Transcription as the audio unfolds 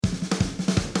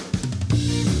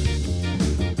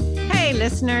Hey,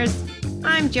 listeners.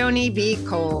 I'm Joni B.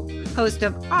 Cole, host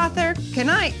of Author Can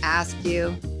I Ask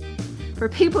You? For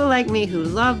people like me who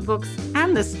love books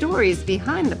and the stories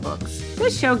behind the books,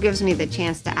 this show gives me the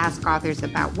chance to ask authors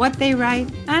about what they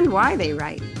write and why they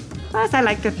write. Plus, I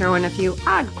like to throw in a few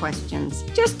odd questions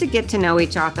just to get to know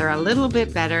each author a little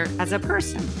bit better as a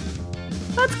person.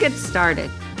 Let's get started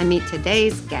and meet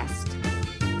today's guest.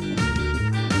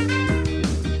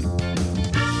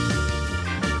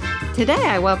 Today,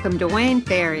 I welcome Duane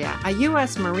Faria, a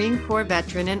U.S. Marine Corps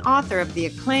veteran and author of the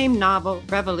acclaimed novel,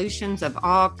 Revolutions of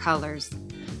All Colors.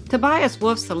 Tobias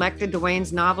Wolff selected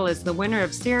Duane's novel as the winner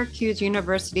of Syracuse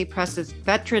University Press's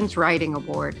Veterans Writing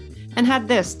Award and had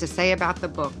this to say about the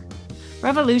book.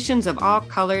 Revolutions of All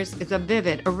Colors is a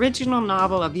vivid, original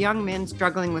novel of young men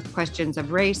struggling with questions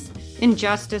of race,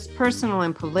 injustice, personal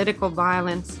and political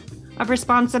violence, of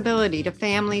responsibility to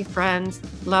family, friends,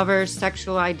 lovers,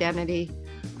 sexual identity,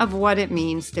 of what it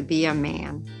means to be a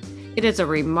man. It is a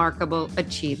remarkable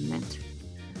achievement.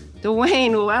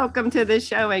 Duane, welcome to the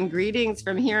show and greetings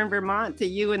from here in Vermont to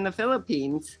you in the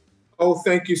Philippines. Oh,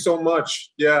 thank you so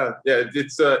much. Yeah,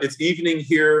 it's evening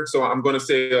here, so I'm going to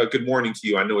say good morning to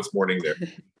you. I know it's morning there.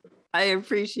 I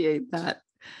appreciate that.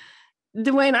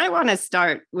 Duane, I want to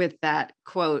start with that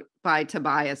quote by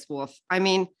Tobias Wolff. I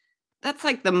mean, that's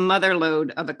like the motherlode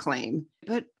of acclaim.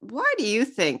 But why do you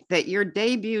think that your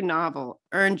debut novel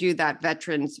earned you that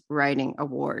Veterans Writing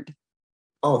Award?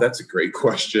 Oh, that's a great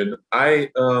question.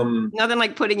 Nothing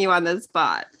like putting you on the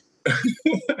spot.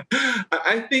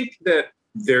 I think that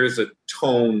there's a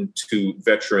tone to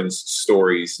veterans'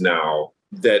 stories now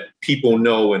that people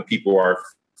know and people are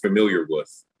familiar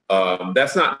with.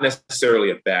 That's not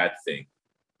necessarily a bad thing.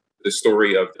 The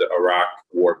story of the Iraq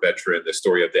War veteran, the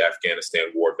story of the Afghanistan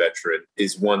War veteran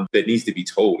is one that needs to be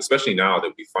told, especially now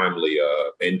that we finally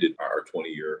ended our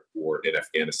 20-year war in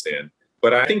Afghanistan.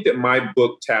 But I think that my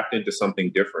book tapped into something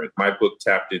different. My book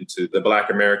tapped into the Black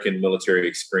American military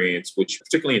experience, which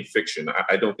particularly in fiction,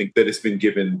 I don't think that it's been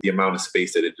given the amount of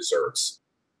space that it deserves.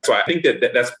 So I think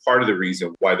that that's part of the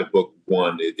reason why the book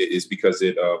won is because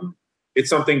it's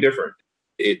something different.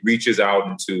 It reaches out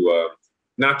into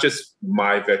not just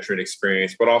my veteran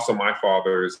experience, but also my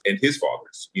father's and his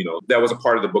father's. You know, that was a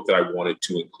part of the book that I wanted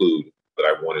to include, that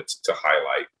I wanted to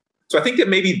highlight. So I think that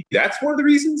maybe that's one of the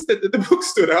reasons that the book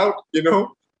stood out, you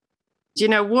know? You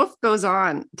know, Wolff goes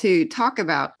on to talk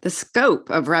about the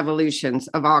scope of Revolutions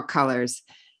of All Colors.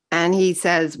 And he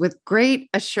says, with great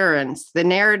assurance, the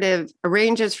narrative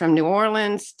ranges from New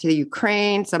Orleans to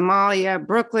Ukraine, Somalia,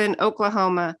 Brooklyn,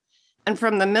 Oklahoma, and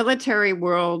from the military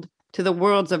world to the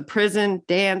worlds of prison,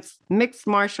 dance, mixed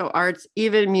martial arts,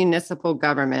 even municipal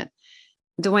government.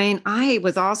 Duane, I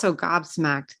was also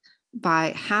gobsmacked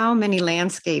by how many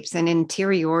landscapes and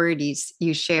interiorities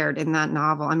you shared in that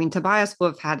novel. I mean, Tobias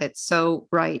Wolff had it so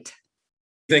right.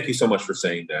 Thank you so much for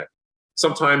saying that.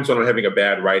 Sometimes when I'm having a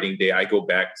bad writing day, I go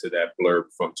back to that blurb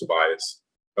from Tobias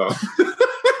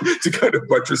to kind of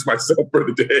buttress myself for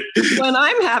the day. When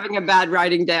I'm having a bad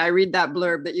writing day, I read that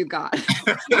blurb that you got.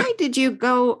 Why did you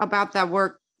go about that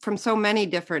work from so many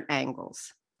different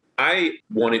angles? I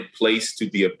wanted place to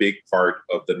be a big part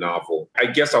of the novel. I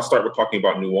guess I'll start with talking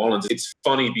about New Orleans. It's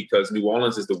funny because New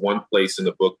Orleans is the one place in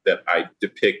the book that I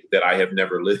depict that I have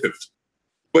never lived.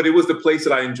 But it was the place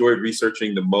that I enjoyed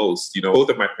researching the most. You know, both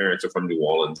of my parents are from New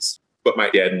Orleans, but my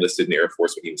dad enlisted in the Air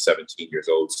Force when he was 17 years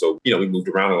old. So, you know, we moved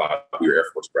around a lot. We were Air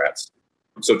Force brats.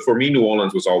 So for me, New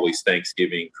Orleans was always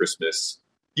Thanksgiving, Christmas.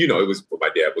 You know, it was what my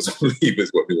dad was, he was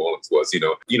what New Orleans was, you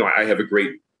know. I have a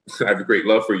great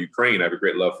love for Ukraine. I have a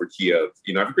great love for Kiev.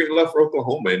 You know, I have a great love for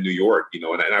Oklahoma and New York, you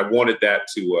know, and I wanted that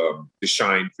to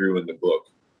shine through in the book.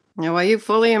 Yeah, well, you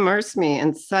fully immersed me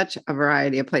in such a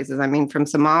variety of places. I mean, from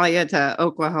Somalia to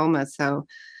Oklahoma. So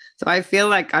I feel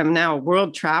like I'm now a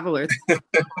world traveler.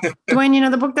 Duane, you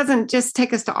know, the book doesn't just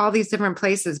take us to all these different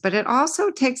places, but it also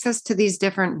takes us to these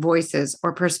different voices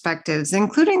or perspectives,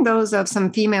 including those of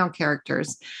some female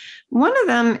characters. One of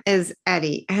them is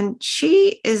Eddie, and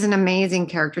she is an amazing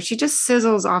character. She just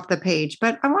sizzles off the page.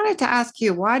 But I wanted to ask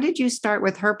you, why did you start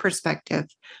with her perspective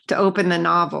to open the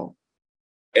novel?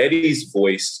 Eddie's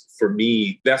voice, for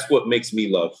me, that's what makes me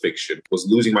love fiction, was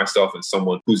losing myself in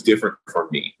someone who's different from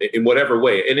me in whatever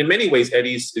way. And in many ways,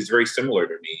 Eddie's is very similar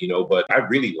to me, you know, but I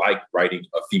really like writing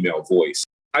a female voice.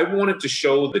 I wanted to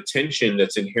show the tension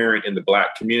that's inherent in the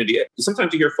Black community.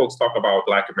 Sometimes you hear folks talk about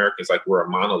Black Americans like we're a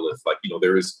monolith, like, you know,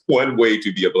 there is one way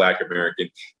to be a Black American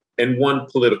and one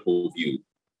political view.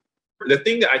 The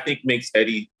thing that I think makes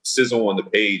Eddie sizzle on the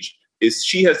page is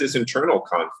she has this internal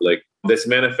conflict that's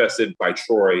manifested by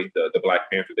Troy, the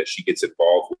Black Panther that she gets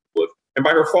involved with. and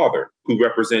by her father, who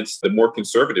represents the more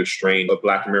conservative strain of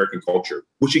Black American culture,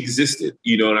 which existed.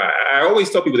 And I always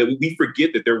tell people that we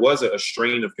forget that there was a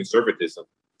strain of conservatism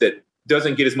that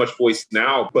doesn't get as much voice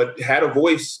now, but had a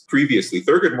voice previously.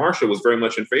 Thurgood Marshall was very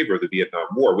much in favor of the Vietnam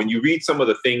War. When you read some of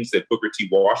the things that Booker T.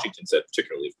 Washington said,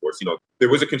 particularly, of course, there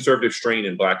was a conservative strain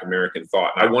in Black American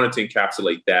thought. I wanted to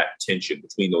encapsulate that tension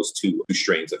between those two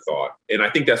strains of thought. And I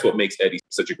think that's what makes Eddie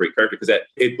such a great character, because that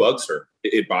it bugs her.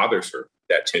 It bothers her,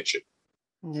 that tension.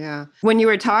 Yeah. When you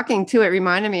were talking too, it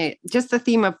reminded me just the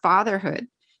theme of fatherhood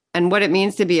and what it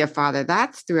means to be a father.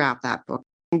 That's throughout that book.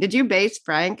 Did you base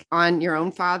Frank on your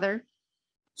own father?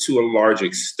 To a large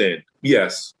extent,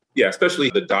 yes. Yeah,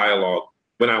 especially the dialogue.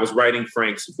 When I was writing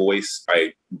Frank's voice,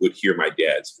 I would hear my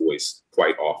dad's voice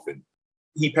quite often.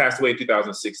 He passed away in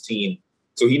 2016,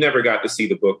 so he never got to see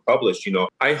the book published.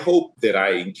 I hope that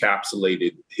I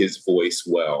encapsulated his voice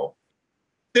well.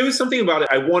 There was something about it.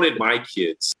 I wanted my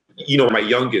kids, my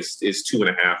youngest is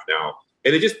 2.5 now,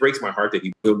 and it just breaks my heart that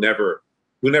he'll never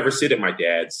sit at my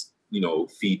dad's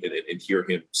feet and hear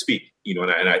him speak,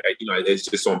 and I it's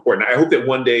just so important. I hope that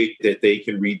one day that they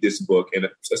can read this book, and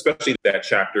especially that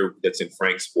chapter that's in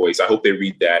Frank's voice. I hope they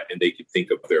read that and they can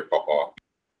think of their papa.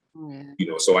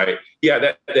 Yeah. So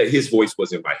that his voice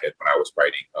was in my head when I was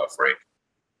writing Frank.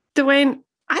 Dwayne,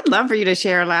 I'd love for you to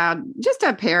share aloud just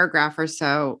a paragraph or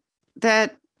so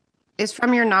that is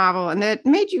from your novel and that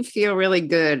made you feel really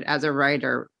good as a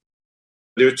writer.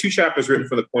 There are 2 chapters written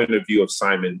from the point of view of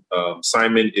Simon.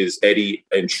 Simon is Eddie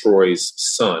and Troy's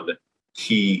son.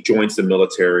 He joins the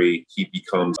military. He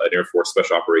becomes an Air Force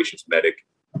Special Operations medic.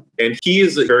 And he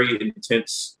is a very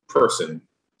intense person.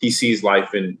 He sees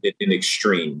life in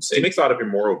extremes. He makes a lot of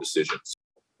immoral decisions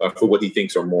for what he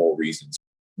thinks are moral reasons.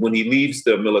 When he leaves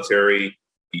the military,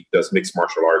 he does mixed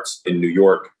martial arts in New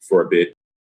York for a bit.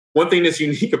 One thing that's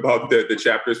unique about the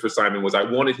chapters for Simon was I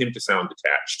wanted him to sound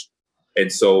detached. And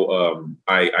so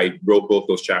I wrote both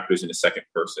those chapters in the second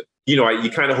person. You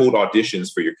kind of hold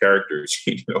auditions for your characters,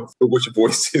 for which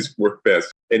voices work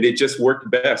best. And it just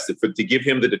worked best. To give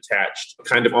him the detached,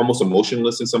 kind of almost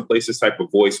emotionless in some places type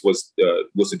of voice was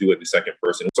to do it in the second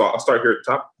person. So I'll start here at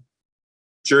the top.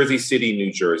 Jersey City,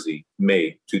 New Jersey,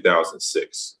 May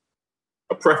 2006.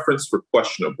 A preference for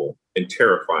questionable and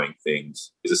terrifying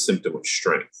things is a symptom of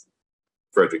strength.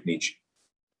 Friedrich Nietzsche.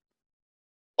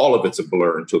 All of it's a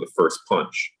blur until the first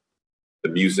punch. The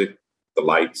music, the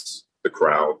lights, the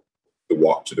crowd, the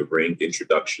walk to the ring, the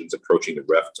introductions, approaching the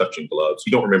ref, touching gloves.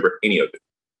 You don't remember any of it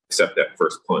except that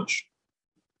first punch.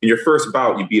 In your first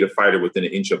bout, you beat a fighter within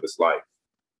an inch of his life.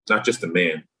 Not just a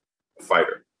man, a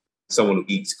fighter. Someone who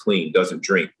eats clean, doesn't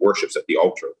drink, worships at the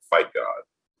altar of the fight god.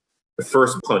 The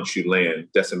first punch you land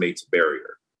decimates a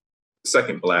barrier. The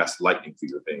second blasts lightning through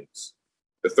your veins.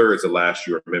 The third is the last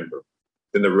you remember.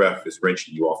 Then the ref is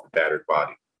wrenching you off the battered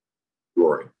body,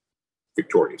 roaring,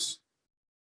 victorious.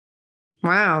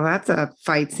 Wow, that's a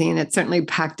fight scene. It certainly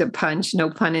packed a punch, no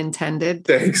pun intended.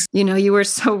 Thanks. You were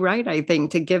so right, I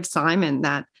think, to give Simon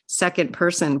that second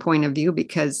person point of view,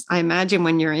 because I imagine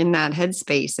when you're in that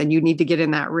headspace and you need to get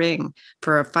in that ring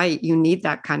for a fight, you need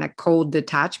that kind of cold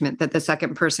detachment that the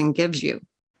second person gives you.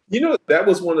 That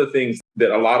was one of the things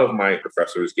that a lot of my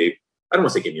professors I don't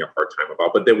want to say gave me a hard time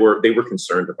about, but they were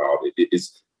concerned about it. It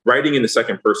is writing in the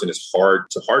second person is hard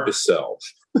to sell.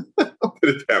 I'll put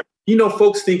it that way.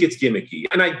 Folks think it's gimmicky,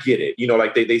 and I get it.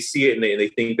 They see it and they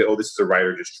think that, this is a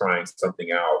writer just trying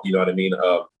something out. You know what I mean?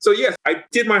 So yes, I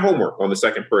did my homework on the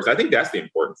second person. I think that's the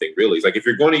important thing, really. Is if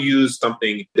you're going to use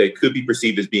something that could be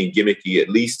perceived as being gimmicky, at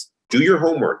least do your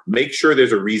homework. Make sure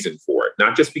there's a reason for it,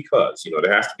 not just because.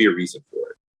 There has to be a reason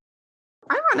for it.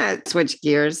 I want to switch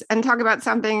gears and talk about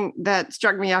something that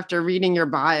struck me after reading your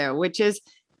bio, which is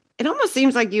it almost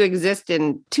seems like you exist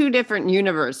in 2 different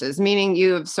universes, meaning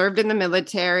you have served in the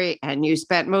military and you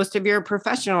spent most of your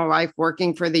professional life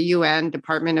working for the UN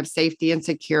Department of Safety and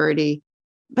Security.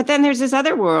 But then there's this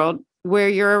other world where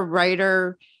you're a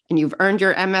writer and you've earned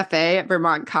your MFA at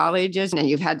Vermont colleges and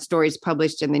you've had stories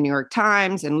published in the New York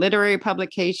Times and literary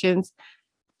publications.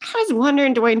 I was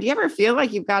wondering, Dwayne, do you ever feel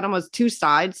like you've got almost 2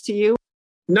 sides to you?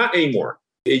 Not anymore.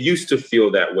 It used to feel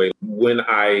that way. When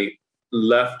I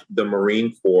left the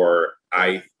Marine Corps,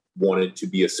 I wanted to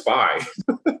be a spy.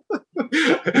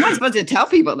 You're not supposed to tell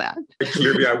people that.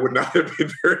 Clearly, I would not have been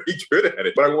very good at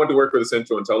it. But I wanted to work for the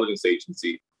Central Intelligence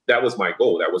Agency. That was my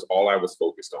goal. That was all I was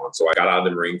focused on. So I got out of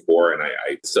the Marine Corps and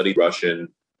I studied Russian.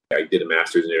 I did a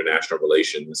master's in international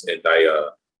relations. And I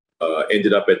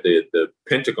ended up at the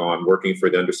Pentagon working for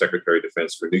the Undersecretary of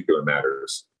Defense for Nuclear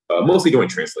Matters. Mostly doing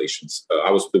translations.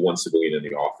 I was the one civilian in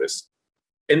the office.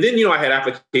 And then, I had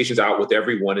applications out with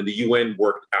everyone and the UN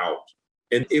worked out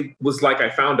And it was like I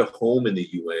found a home in the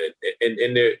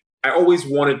UN. I always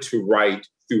wanted to write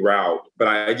throughout, but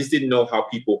I just didn't know how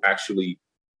people actually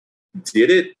did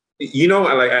it.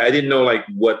 I didn't know like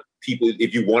what people,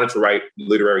 if you wanted to write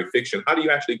literary fiction, how do you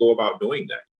actually go about doing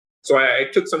that? So I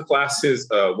took some classes.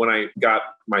 When I got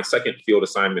my second field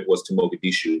assignment was to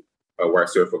Mogadishu, where I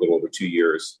served for a little over 2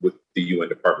 years with the UN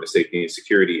Department of Safety and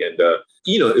Security. And,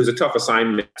 it was a tough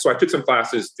assignment. So I took some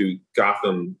classes through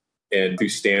Gotham and through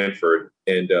Stanford.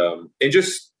 And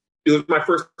just, it was my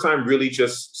first time really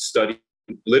just studying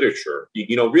literature,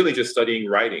 really just studying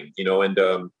writing,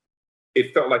 and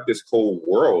it felt like this whole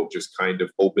world just kind of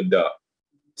opened up.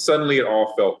 Suddenly it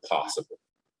all felt possible.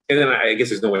 And then I guess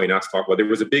there's no way not to talk about it. There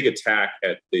was a big attack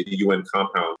at the UN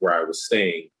compound where I was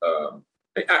staying.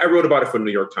 I wrote about it for the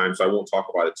New York Times, so I won't talk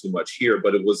about it too much here.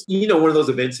 But it was, one of those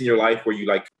events in your life where you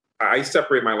I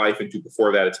separate my life into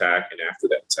before that attack and after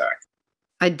that attack.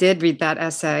 I did read that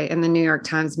essay in the New York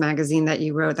Times Magazine that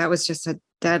you wrote. That was just a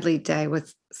deadly day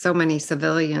with so many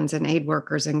civilians and aid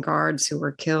workers and guards who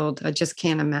were killed. I just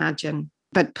can't imagine.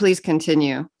 But please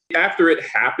continue. After it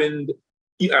happened,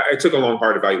 I took a long,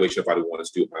 hard evaluation of what I wanted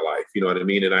to do with my life. You know what I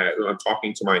mean? And I'm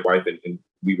talking to my wife and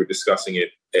we were discussing it.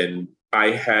 And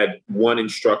I had one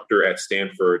instructor at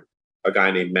Stanford, a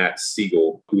guy named Matt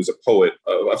Siegel, who's a poet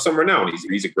of some renown.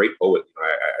 He's a great poet.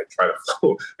 I try to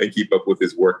follow and keep up with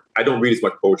his work. I don't read as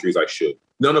much poetry as I should.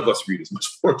 None of us read as much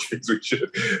poetry as we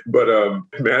should. But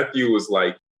Matthew was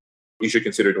like, you should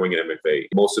consider doing an MFA.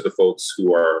 Most of the folks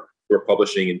who are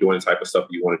publishing and doing the type of stuff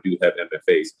you want to do have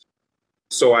MFAs.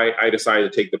 So I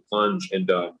decided to take the plunge and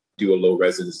do a low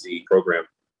residency program.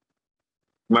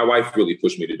 My wife really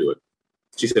pushed me to do it.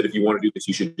 She said, if you want to do this,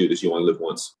 you should do this. You only live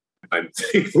once. I'm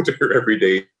thankful to her every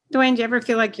day. Dwayne, do you ever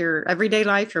feel like your everyday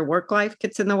life, your work life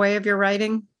gets in the way of your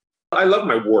writing? I love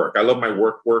my work. I love my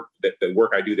work, the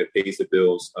work I do that pays the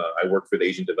bills. I work for the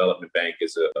Asian Development Bank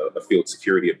as a field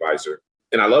security advisor.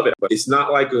 And I love it, but it's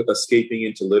not like escaping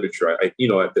into literature.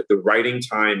 The writing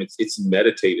time, it's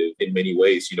meditative in many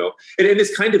ways, and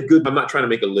it's kind of good. I'm not trying to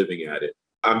make a living at it.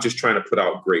 I'm just trying to put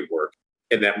out great work.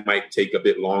 And that might take a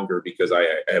bit longer because I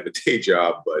have a day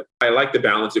job, but I like the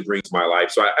balance it brings to my life.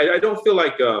 So I don't feel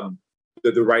like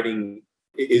the writing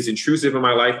is intrusive in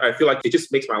my life. I feel like it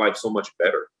just makes my life so much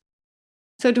better.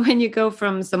 So Dwayne, you go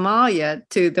from Somalia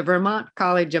to the Vermont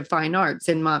College of Fine Arts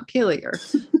in Montpelier.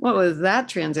 What was that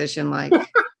transition like?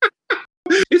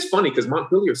 It's funny because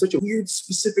Montpelier is such a weird,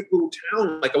 specific little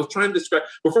town. Like I was trying to describe,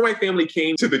 before my family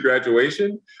came to the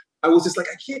graduation, I was just like,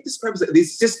 I can't describe it.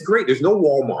 It's just great. There's no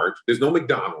Walmart. There's no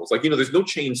McDonald's. There's no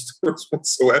chain stores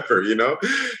whatsoever,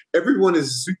 Everyone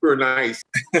is super nice.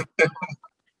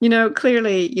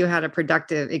 Clearly you had a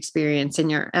productive experience in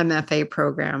your MFA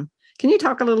program. Can you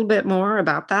talk a little bit more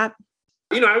about that?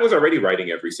 I was already writing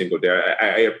every single day.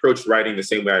 I approached writing the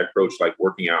same way I approached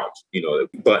working out,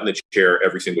 butt in the chair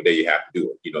every single day. You have to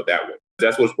do it, that way.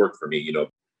 That's what's worked for me,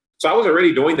 So I was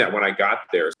already doing that when I got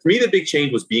there. For me, the big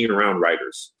change was being around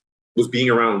writers, was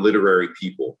being around literary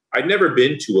people. I'd never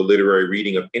been to a literary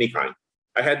reading of any kind.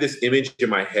 I had this image in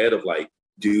my head of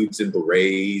dudes in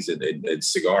berets and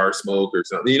cigar smoke or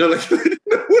something,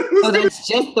 that's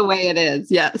just the way it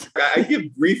is. Yes. I give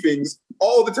briefings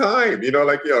all the time,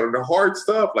 the hard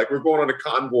stuff. We're going on a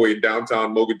convoy in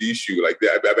downtown Mogadishu. I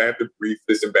have to brief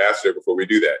this ambassador before we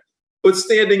do that. But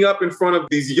standing up in front of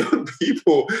these young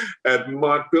people at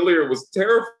Montpelier was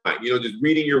terrifying, just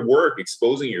reading your work,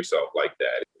 exposing yourself like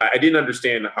that. I didn't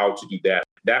understand how to do that.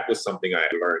 That was something I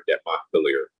learned at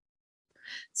Montpelier.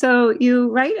 So you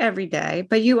write every day,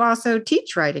 but you also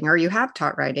teach writing, or you have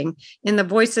taught writing in the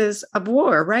Voices of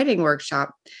War writing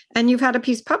workshop. And you've had a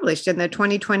piece published in the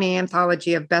 2020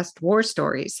 anthology of Best War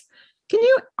Stories. Can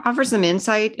you offer some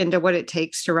insight into what it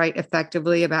takes to write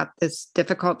effectively about this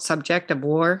difficult subject of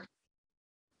war?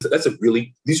 These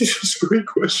are just great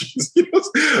questions. And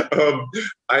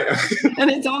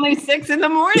it's only 6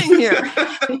 a.m. here.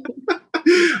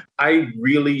 I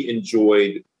really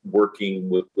enjoyed working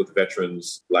with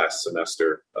veterans last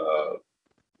semester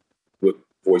with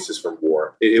Voices from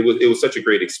War. It was such a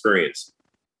great experience.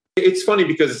 It's funny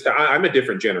because I'm a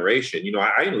different generation.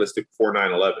 I enlisted before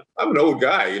 9/11. I'm an old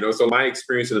guy, so my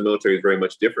experience in the military is very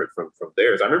much different from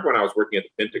theirs. I remember when I was working at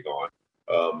the Pentagon,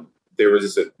 there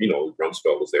was this,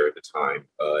 Rumsfeld was there at the time,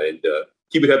 and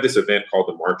he would have this event called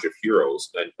the March of Heroes,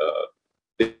 and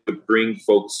they would bring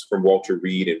folks from Walter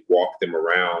Reed and walk them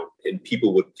around, and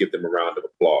people would give them a round of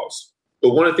applause.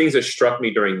 But one of the things that struck me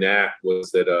during that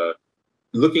was that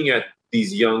looking at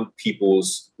these young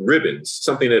people's ribbons,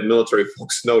 something that military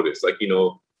folks noticed,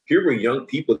 here were young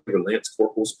people, they were lance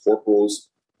corporals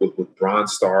with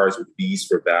bronze stars, with B's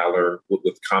for valor,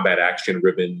 with combat action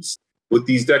ribbons. with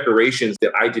these decorations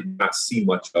that I did not see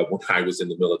much of when I was in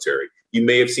the military. You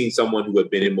may have seen someone who had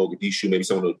been in Mogadishu, maybe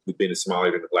someone who'd been in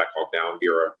Somalia during the Black Hawk Down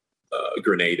era,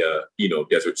 Grenada,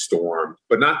 Desert Storm,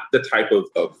 but not the type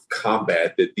of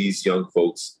combat that these young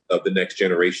folks of the next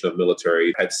generation of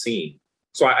military had seen.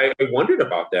 So I wondered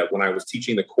about that when I was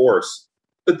teaching the course.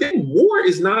 But then war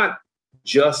is not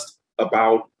just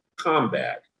about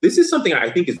combat. This is something I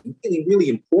think is really, really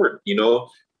important,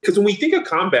 because when we think of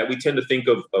combat, we tend to think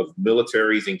of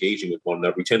militaries engaging with one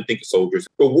another. We tend to think of soldiers,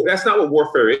 but that's not what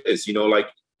warfare is. Like,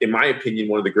 in my opinion,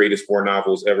 one of the greatest war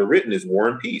novels ever written is War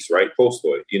and Peace, right?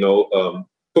 Tolstoy.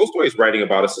 Tolstoy is writing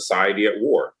about a society at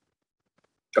war,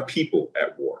 a people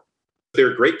at war. There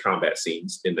are great combat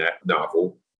scenes in that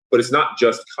novel, but it's not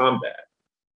just combat.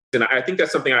 And I think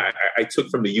that's something I took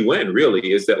from the UN,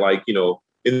 really, is that,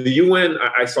 in the UN,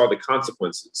 I saw the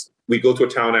consequences. We go to a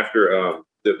town after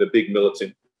the big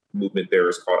militant movement there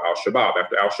is called Al-Shabaab.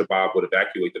 After Al-Shabaab would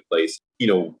evacuate the place,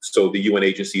 so the UN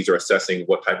agencies are assessing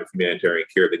what type of humanitarian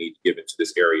care they need to give into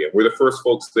this area. We're the first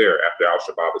folks there after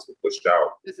Al-Shabaab has been pushed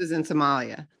out. This is in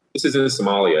Somalia.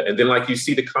 And then, you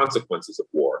see the consequences of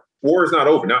war. War is not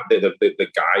over. Not the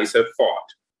guys have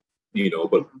fought,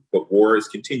 but war has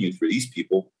continued for these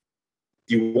people.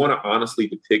 If you want to honestly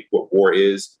depict what war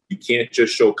is, you can't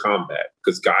just show combat,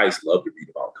 because guys love to read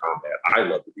about combat. I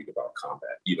love to read about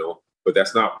combat, but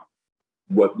that's not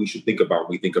what we should think about when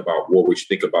we think about war. We should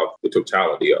think about the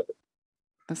totality of it.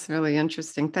 That's really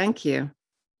interesting. Thank you.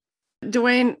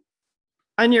 Duane,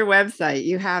 on your website,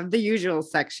 you have the usual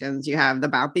sections. You have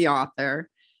about the author,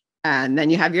 and then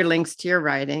you have your links to your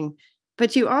writing.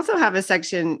 But you also have a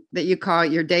section that you call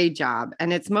your day job,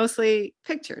 and it's mostly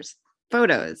pictures,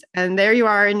 photos. And there you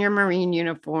are in your Marine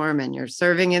uniform, and you're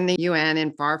serving in the UN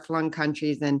in far-flung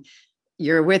countries, and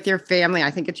you're with your family.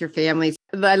 I think it's your family.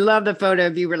 I love the photo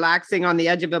of you relaxing on the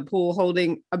edge of a pool,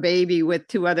 holding a baby with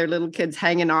two other little kids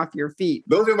hanging off your feet.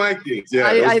 Those are my kids. Yeah,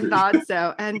 I thought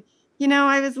so. And,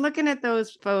 I was looking at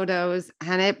those photos,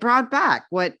 and it brought back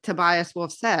what Tobias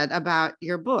Wolff said about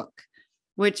your book,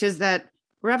 which is that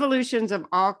Revolutions of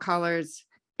All Colors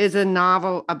is a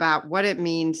novel about what it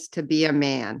means to be a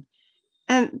man.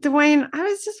 And Duane, I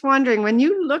was just wondering, when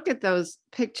you look at those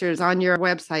pictures on your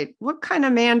website, what kind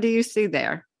of man do you see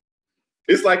there?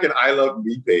 It's like an I Love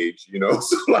Me page, So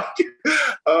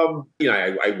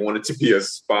I wanted to be a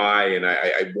spy, and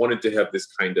I wanted to have this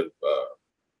kind of,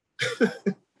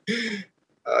 it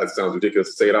sounds ridiculous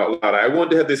to say it out loud. I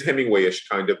wanted to have this Hemingway-ish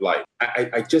kind of life.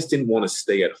 I just didn't want to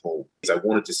stay at home, because I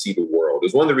wanted to see the world. It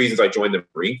was one of the reasons I joined the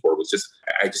Marine Corps,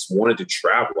 I just wanted to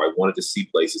travel. I wanted to see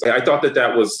places. I thought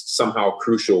that was somehow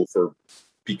crucial for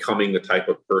becoming the type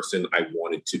of person I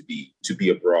wanted to be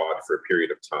abroad for a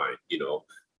period of time,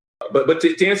 But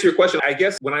to answer your question, I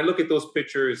guess when I look at those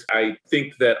pictures, I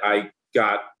think that I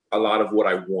got a lot of what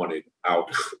I wanted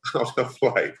out of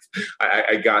life.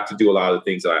 I got to do a lot of the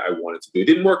things that I wanted to do. It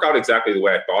didn't work out exactly the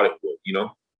way I thought it would,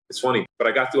 It's funny, but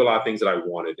I got to do a lot of things that I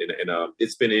wanted, and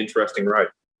it's been an interesting ride.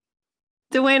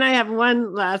 Duane, I have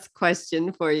one last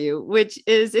question for you, which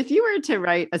is, if you were to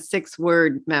write a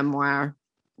 6-word memoir,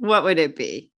 what would it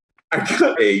be? I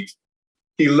got 8.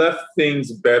 He left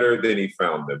things better than he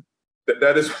found them.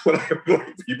 That is what I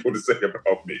want people to say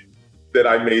about me, that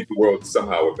I made the world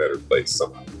somehow a better place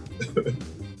somehow.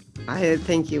 I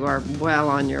think you are well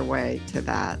on your way to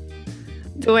that.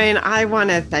 Duane, I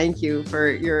want to thank you for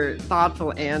your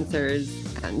thoughtful answers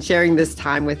and sharing this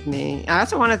time with me. I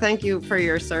also want to thank you for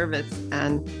your service.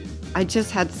 And I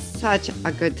just had such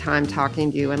a good time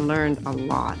talking to you and learned a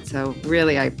lot. So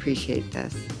really, I appreciate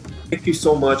this. Thank you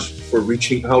so much for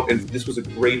reaching out. And this was a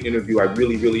great interview. I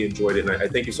really, really enjoyed it. And I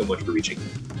thank you so much for reaching out.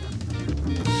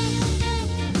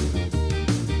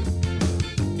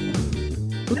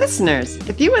 Listeners,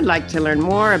 if you would like to learn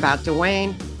more about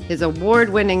Duane, his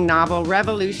award-winning novel,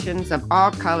 Revolutions of All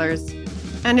Colors,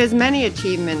 and his many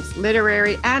achievements,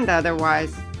 literary and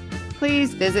otherwise,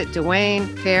 please visit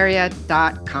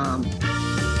DuaneFaria.com.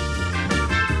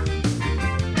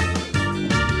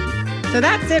 So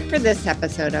that's it for this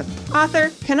episode of Author,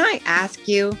 Can I Ask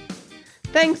You?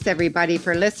 Thanks, everybody,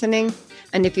 for listening.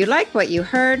 And if you like what you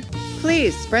heard,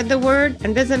 please spread the word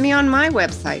and visit me on my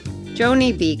website,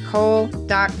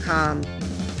 JoniBCole.com.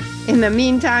 In the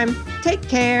meantime, take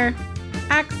care,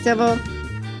 act civil,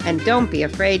 and don't be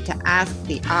afraid to ask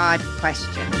the odd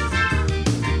questions.